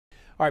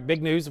All right,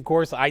 big news, of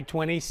course,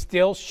 I-20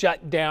 still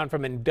shut down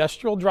from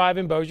Industrial Drive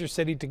in Bossier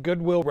City to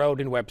Goodwill Road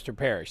in Webster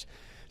Parish.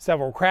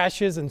 Several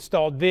crashes and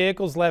stalled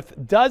vehicles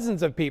left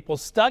dozens of people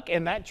stuck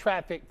in that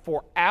traffic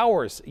for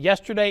hours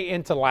yesterday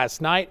into last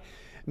night.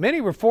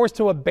 Many were forced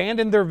to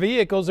abandon their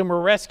vehicles and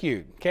were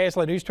rescued.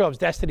 KSLA News 12's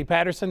Destiny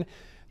Patterson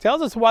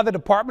tells us why the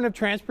Department of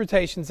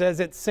Transportation says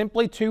it's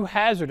simply too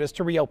hazardous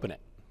to reopen it.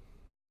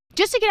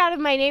 Just to get out of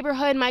my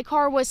neighborhood, my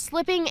car was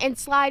slipping and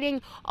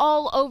sliding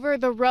all over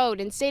the road,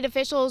 and state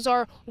officials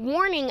are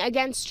warning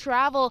against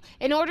travel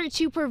in order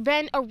to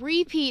prevent a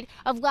repeat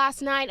of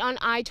last night on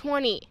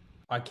I-20.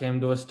 I came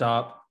to a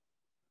stop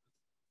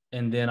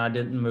and then I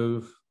didn't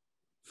move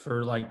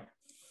for like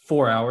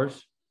 4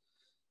 hours.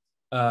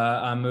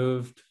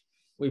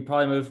 We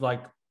probably moved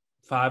like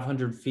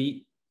 500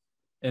 feet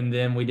and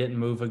then we didn't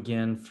move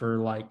again for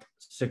like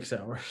 6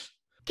 hours.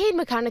 Cade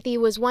McConaughey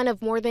was one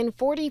of more than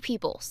 40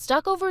 people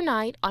stuck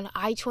overnight on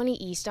I-20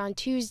 East on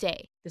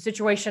Tuesday. The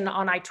situation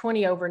on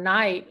I-20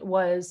 overnight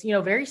was,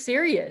 very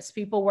serious.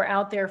 People were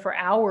out there for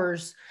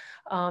hours,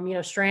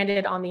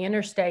 stranded on the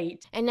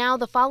interstate. And now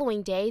the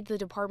following day, the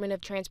Department of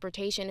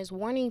Transportation is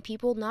warning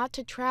people not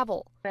to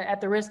travel.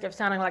 At the risk of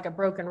sounding like a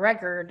broken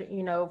record,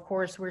 of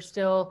course, we're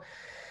still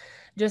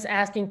just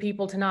asking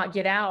people to not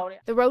get out.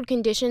 The road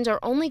conditions are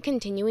only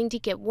continuing to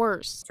get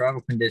worse.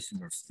 Travel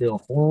conditions are still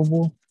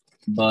horrible,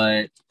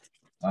 but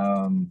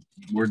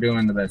we're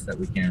doing the best that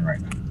we can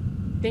right now.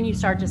 Then you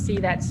start to see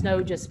that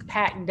snow just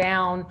packed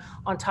down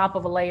on top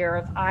of a layer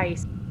of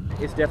ice.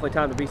 It's definitely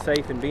time to be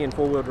safe and be in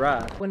four-wheel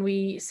drive. When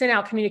we sent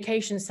out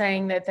communications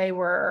saying that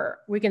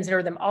we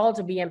consider them all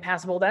to be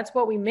impassable, that's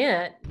what we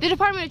meant. The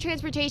Department of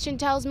Transportation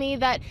tells me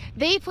that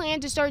they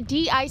plan to start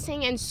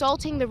de-icing and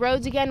salting the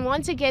roads again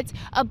once it gets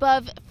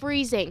above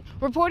freezing.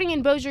 Reporting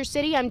in Bossier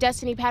City, I'm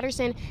Destiny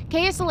Patterson,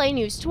 KSLA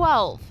News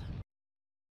 12.